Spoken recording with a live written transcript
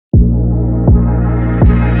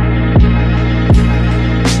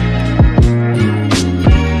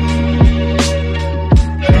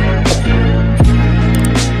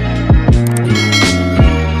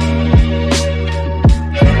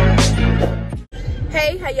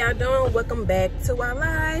Hey, how y'all doing? Welcome back to our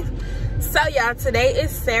live. So y'all, today is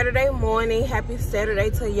Saturday morning. Happy Saturday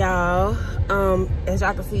to y'all. As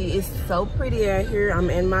y'all can see, it's so pretty out here. I'm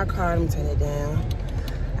in my car. Let me turn it down.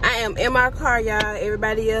 I am in my car, y'all.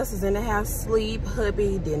 Everybody else is in the house sleep.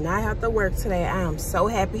 Hubby did not have to work today. I am so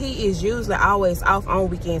happy. He is usually always off on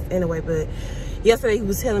weekends anyway, but yesterday he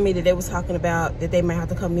was telling me that they was talking about that they might have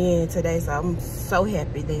to come in today, so I'm so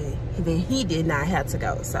happy that he did not have to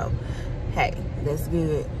go. So hey, that's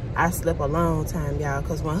good. I slept a long time, y'all,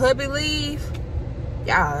 because when hubby leave,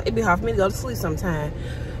 y'all, it'd be hard for me to go to sleep sometime.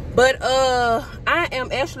 But I am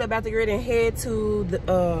actually about to get ready and head to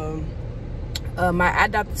the my eye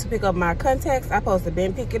doctor to pick up my contacts. I supposed to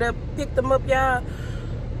been pick them up, y'all.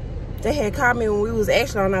 They had called me when we was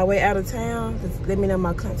actually on our way out of town to let me know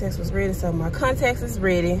my contacts was ready. So my contacts is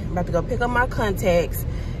ready. I'm about to go pick up my contacts,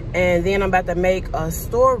 and then I'm about to make a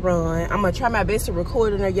store run. I'm gonna try my best to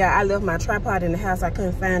record in there, y'all. I left my tripod in the house. I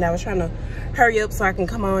couldn't find it. I was trying to hurry up so I can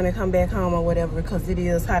come on and come back home or whatever, because it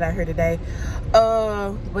is hot out here today.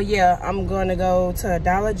 But yeah, I'm gonna go to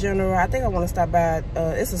Dollar General. I think I want to stop by.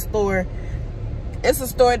 It's a store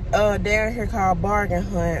down here called Bargain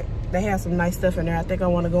Hunt. They have some nice stuff in there. I think I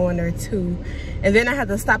want to go in there too. And then I have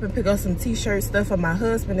to stop and pick up some t-shirt stuff for my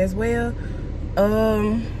husband as well.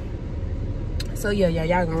 So yeah,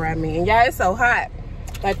 y'all gonna ride me. And y'all, it's so hot.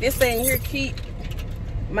 Like this thing here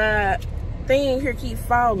my thing here keep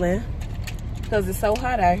falling because it's so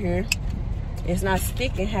hot out here. It's not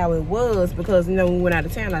sticking how it was because, you know, when we went out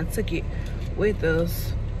of town, I took it with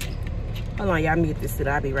us. Hold on, y'all, me get this sit.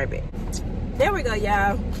 I'll be right back. There we go,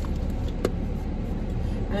 y'all.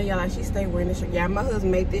 I know y'all like she stay wearing this shirt. Yeah, my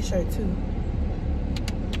husband made this shirt too.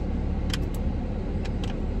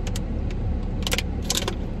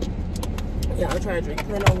 Y'all try to drink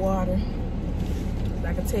plenty of water.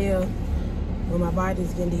 I can tell when my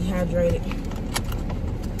body's getting dehydrated,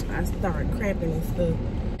 I start cramping and stuff.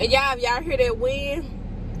 And y'all, if y'all hear that wind,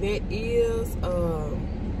 that is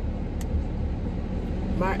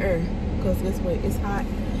my air. Because guess what? It's hot.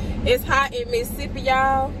 It's hot in Mississippi,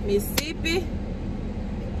 y'all. Mississippi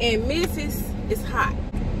and Memphis is hot.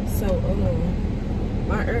 So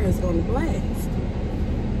my air is gonna blast.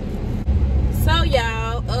 So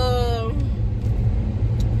y'all,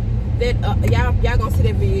 y'all gonna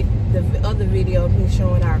see the other video of me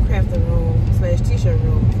showing our crafting room / t-shirt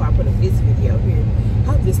room before I put this video here. I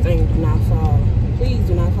hope this thing do not fall. Please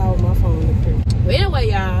do not fall with my phone up here. But anyway,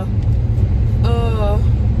 y'all,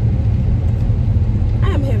 I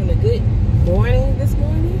am having a good morning this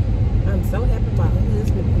morning. I'm so happy my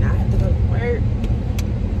husband did not have to go to work.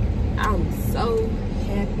 I'm so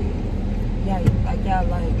happy. Y'all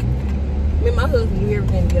like, me and my husband do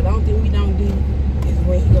everything together. The only thing we don't do is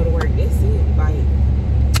when he go to work. That's it. Like,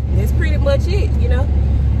 that's pretty much it, you know.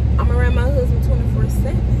 I'm around my husband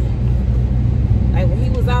 24/7. Like when he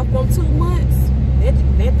was off them 2 months,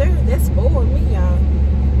 that spoiled me, y'all.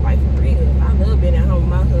 Like for real. I love being at home with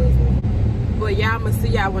my husband. But y'all, I'm gonna see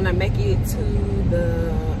y'all when I make it to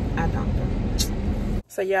the eye doctor.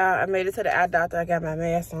 So y'all, I made it to the eye doctor. I got my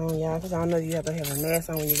mask on, y'all, because I don't know if you have to have a mask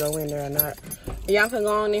on when you go in there or not. Y'all can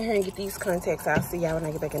go on in here and get these contacts. I'll see y'all when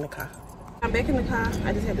I get back in the car. I'm back in the car.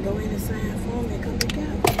 I just had to go in and sign for them and come back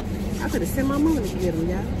out. I could have sent my mom to get them,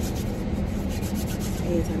 y'all.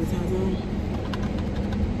 Hand sanitizer on.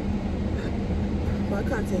 My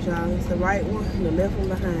contacts, y'all. It's the right one and the left one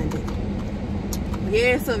behind it.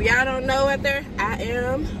 Yeah, so if y'all don't know out there,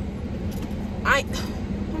 oh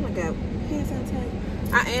my God, hand sanitizer.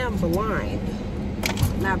 I am blind.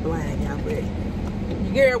 Not blind, y'all, but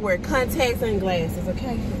you gotta wear contacts and glasses,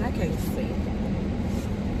 okay? Because I can't see.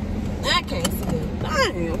 I can't see a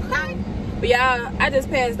thing, okay? But y'all, I just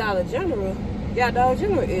passed Dollar General. Y'all, Dollar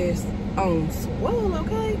General is on swole,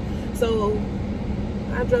 okay? So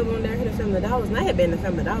I drove on down here to Family Dollars, and I had been to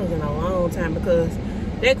Family Dollars in a long time because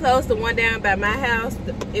they closed the one down by my house.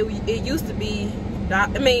 It used to be,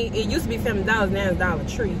 it used to be Family Dollars, now it's Dollar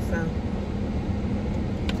Tree, so.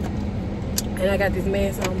 And I got this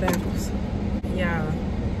mask on backwards. Y'all,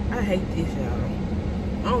 I hate this, y'all.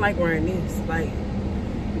 I don't like wearing this. Like,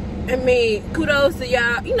 I mean, kudos to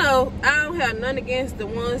y'all. You know, I don't have none against the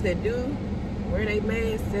ones that do wear their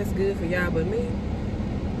masks. That's good for y'all, but me,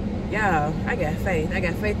 y'all, I got faith. I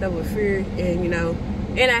got faith over fear, and you know,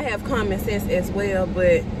 and I have common sense as well.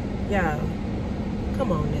 But y'all,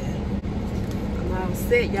 come on now. I'm all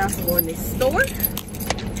set, y'all, for going to this store.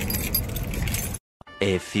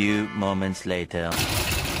 A few moments later.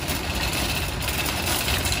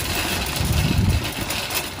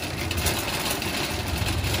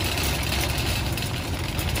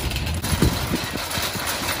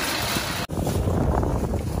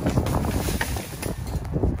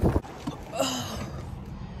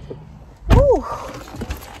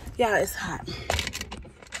 Y'all, it's hot.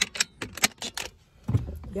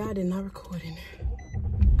 Y'all did not record in there.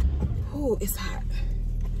 Oh, it's hot.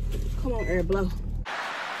 Come on, air blow.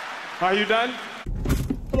 Are you done?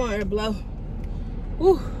 Come on, air blow.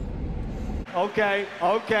 Woo. Okay,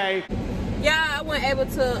 okay. Yeah, I wasn't able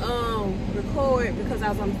to record because I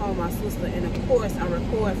was on the phone with my sister, and of course I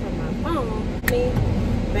record from my phone.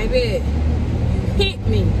 Baby, you hit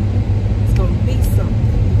me. It's gonna be something.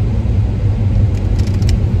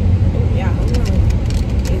 Oh yeah, hold on.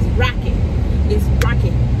 It's rocking. It's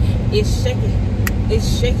rocking. It's shaking.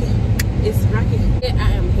 It's shaking. It's rocking.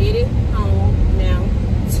 I am headed home now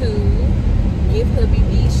to give hubby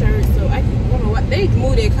these shirts so I can. I don't know what they need to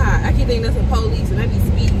move their car. I keep thinking that's the police and I be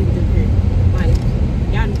speeding through here. Like,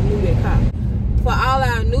 y'all need to move their car. For all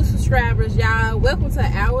our new subscribers, y'all, welcome to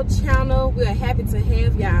our channel. We're happy to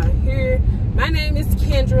have y'all here. My name is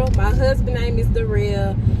Kendra. My husband's name is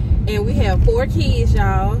Darrell, and we have 4 kids,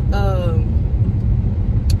 y'all.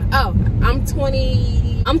 Oh, I'm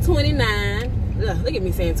 29. Ugh, look at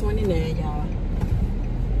me saying 29, y'all.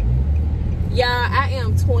 Y'all, I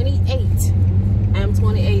am 28. I am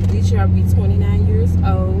 28. This year I'll be 29 years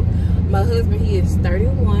old. My husband, he is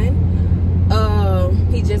 31.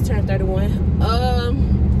 He just turned 31.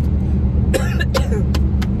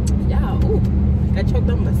 Y'all, ooh, I choked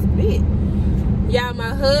on my spit. Y'all,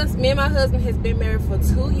 me and my husband has been married for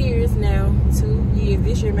 2 years now. 2 years.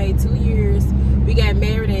 This year made 2 years. We got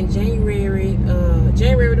married in January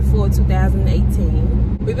the 4th,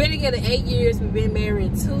 2018. We've been together 8 years. We've been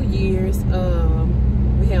married 2 years.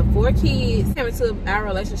 We have 4 kids. Came into our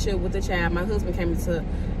relationship with the child. My husband came into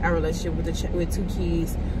our relationship with 2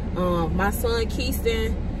 kids. My son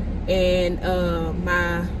Keiston and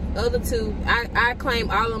my other 2. I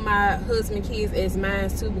claim all of my husband kids as mine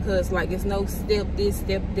too, because like it's no step this,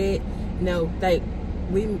 step that. No, like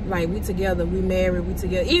we together, we married, we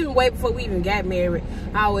together. Even way before we even got married,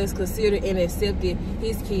 I always considered and accepted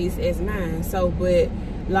his kids as mine. So, but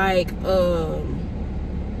like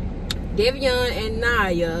Devion and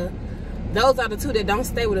Naya, those are the 2 that don't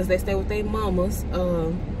stay with us. They stay with their mamas.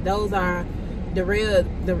 Those are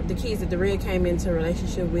the kids that Darrell came into a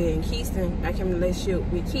relationship with, and Keiston, I came in a relationship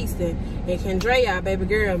with Keiston, and Kendra, our baby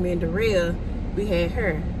girl, me and Darrell, we had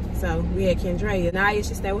her. So we had Kendra. Naya,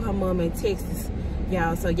 she stayed with her mom in Texas,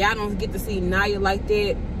 y'all. So y'all don't get to see Naya like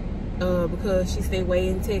that because she stayed way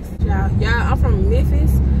in Texas, y'all. I'm from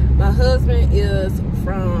Memphis. My husband is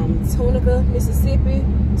from Tunica, Mississippi.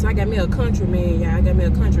 So I got me a country man, y'all. I got me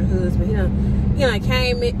a country husband. He done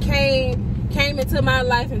came into my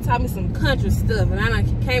life and taught me some country stuff, and I done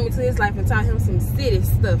came into his life and taught him some city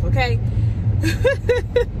stuff, okay?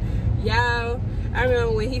 Y'all, I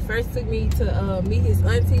remember when he first took me to meet his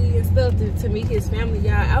auntie and stuff, to meet his family,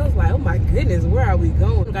 y'all, I was like, oh my goodness, where are we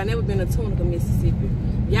going? I never been to Tunica, Mississippi.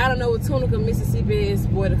 Y'all don't know what Tunica, Mississippi is,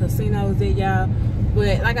 where the casino is at, y'all.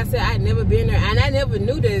 But like I said, I had never been there, and I never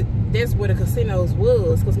knew that that's where the casinos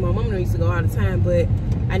was, because my mama used to go all the time, but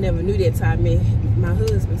I never knew that till I met my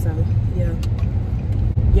husband. So yeah,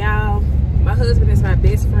 y'all, my husband is my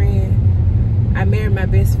best friend. I married my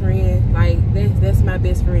best friend. Like that's my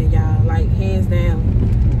best friend, y'all. Like hands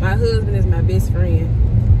down, my husband is my best friend.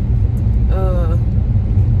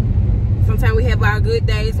 Sometimes we have our good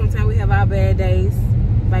days, sometimes we have our bad days,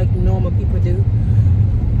 like normal people do.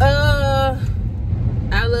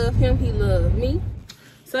 I love him, he loves me.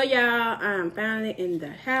 So y'all, I'm finally in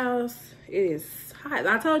the house. It is hot.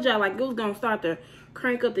 I told y'all like it was gonna start to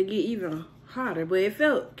crank up to get even hotter, but it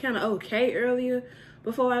felt kind of okay earlier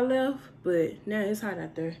before I left, but now it's hot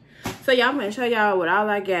out there. So y'all, I'm gonna show y'all what all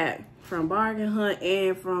I got from Bargain Hunt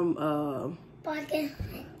and from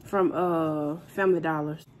Family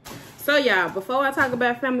Dollars. So y'all, before I talk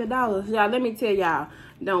about Family Dollars, y'all, let me tell y'all,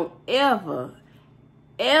 don't ever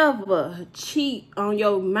cheat on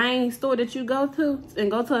your main store that you go to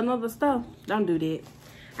and go to another store. Don't do that.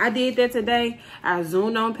 I did that today. I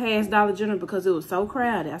zoomed on past Dollar General because it was so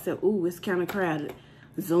crowded. I said, ooh, it's kind of crowded.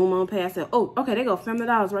 Zoom on past. I said, oh, okay, they go Family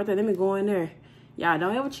Dollars right there. Let me go in there. Y'all,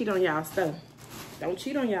 don't ever cheat on y'all stuff. Don't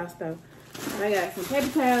cheat on y'all stuff. I got some paper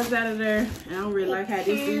towels out of there. I don't really like how this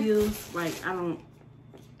feels. Like, I don't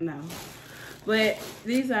know. But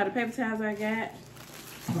these are the paper towels I got.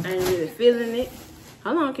 I ain't really feeling it.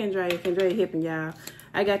 Hold on, Kendra. Kendra hipping y'all.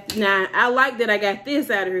 Now, I like that I got this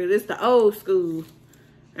out of here. This the old school.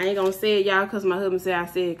 I ain't gonna say it, y'all, because my husband said I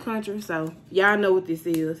said country. So, y'all know what this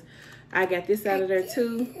is. I got this out of there,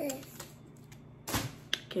 too.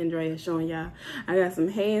 Kendra is showing y'all. I got some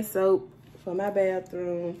hand soap for my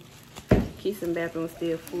bathroom. Keison's bathroom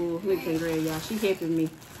still full. Look at Kendra, y'all. She helping me.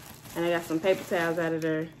 And I got some paper towels out of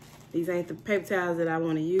there. These ain't the paper towels that I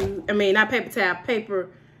want to use. I mean, not paper towel, paper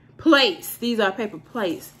plates. These are paper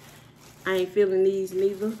plates. I ain't feeling these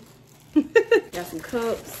neither. Got some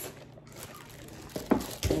cups.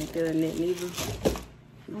 Ain't feeling that neither.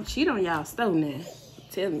 Don't cheat on y'all stove now. I'm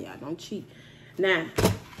telling y'all, don't cheat. Now,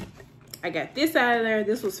 I got this out of there.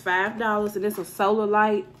 This was $5 and this was solar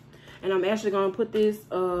light. And I'm actually gonna put this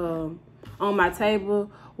on my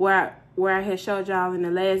table where I had showed y'all in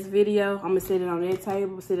the last video. I'm gonna sit it on that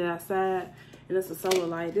table, sit it outside. And it's a solar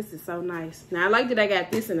light. This is so nice. Now I like that I got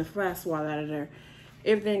this in the fly swallow out of there.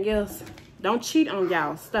 Everything else, don't cheat on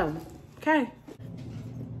y'all stuff. Okay.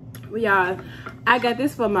 Well, y'all, I got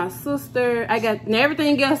this for my sister. Now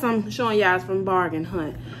everything else I'm showing y'all is from Bargain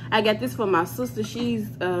Hunt. I got this for my sister. She's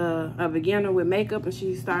a beginner with makeup and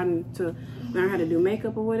she's starting to learn how to do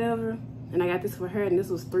makeup or whatever. And I got this for her and this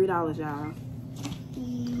was $3, y'all.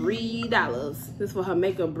 $3. This for her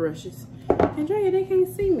makeup brushes. Andrea, they can't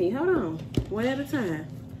see me. Hold on. One at a time.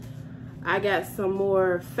 I got some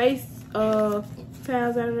more face towels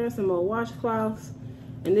out of there, some more washcloths.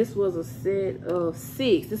 And this was a set of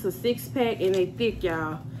 6. This is a 6-pack and they thick,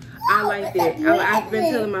 y'all. I like that. I've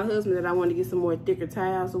been telling my husband that I want to get some more thicker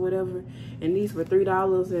towels or whatever. And these were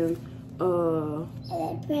 $3 and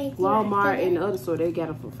Walmart and the other store, they got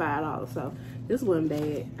them for $5. So this wasn't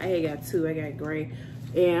bad. I had got 2. I got gray.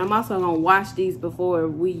 And I'm also gonna wash these before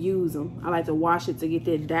we use them. I like to wash it to get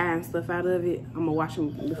that dye and stuff out of it. I'm gonna wash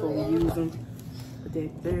them before we use them. Put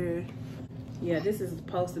that there. Yeah, this is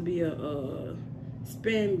supposed to be a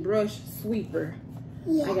spin brush sweeper.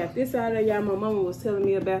 Yeah. I got this out of y'all. My mama was telling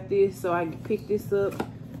me about this, so I picked this up.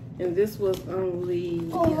 And this was only...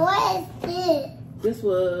 What is this? This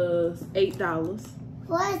was $8.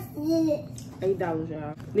 What's this? $8,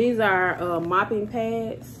 y'all. These are mopping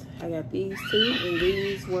pads. I got these 2, and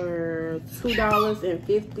these were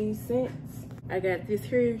 $2.50. I got this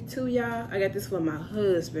here too, y'all. I got this for my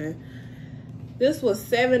husband. This was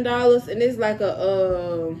 $7, and it's like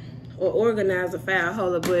a organizer file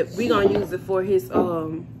holder, but we gonna use it for his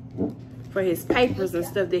papers and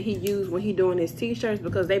stuff that he used when he doing his t-shirts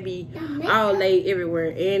because they be all laid everywhere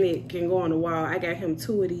and it can go on the wall. I got him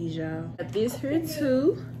 2 of these, y'all. Got this here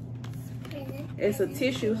too. It's a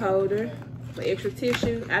tissue holder for extra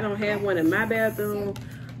tissue. I don't have one in my bathroom,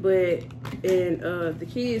 but in the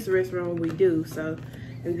kids' restroom we do. So,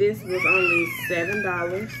 and this was only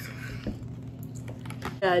 $7.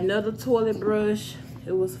 Got another toilet brush.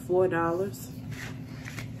 It was $4,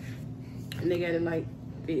 and they got it like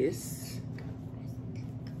this.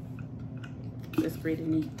 That's pretty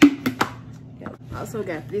neat. Yep. Also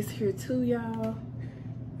got this here too, y'all.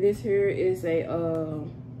 This here is a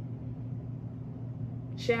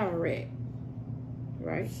shower rack.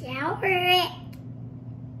 Right? Shower rack.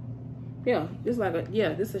 Yeah, it's like a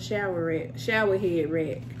this is a shower rack, shower head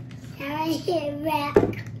rack. Shower head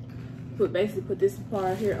rack. Basically put this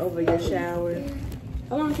part here over your shower.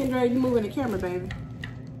 Hold on, Kendra, you moving the camera, baby.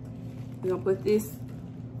 We're gonna put this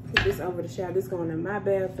over the shower. This going in my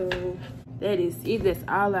bathroom. That is it. That's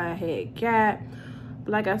all I had got.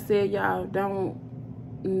 But like I said, y'all, don't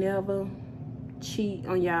never cheat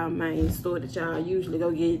on y'all main store that y'all usually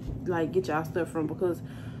go get y'all stuff from, because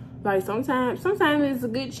like sometimes it's a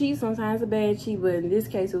good cheat, sometimes a bad cheat, but in this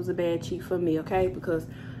case it was a bad cheat for me, okay? Because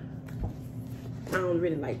I don't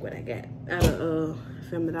really like what I got out of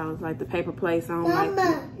Family Dollar, like the paper plates. I don't like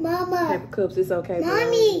paper cups. It's okay,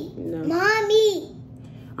 Mommy, no. Mommy,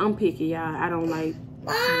 I'm picky, y'all. I don't like.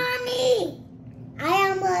 Mommy, I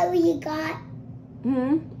don't like what you got.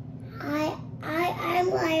 I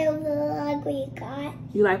like what you got.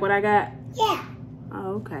 You like what I got? Yeah.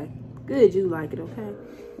 Oh, okay. Good, you like it, okay?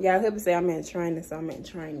 Y'all help me say I'm in training, so I'm in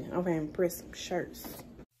training. I'm gonna press some shirts.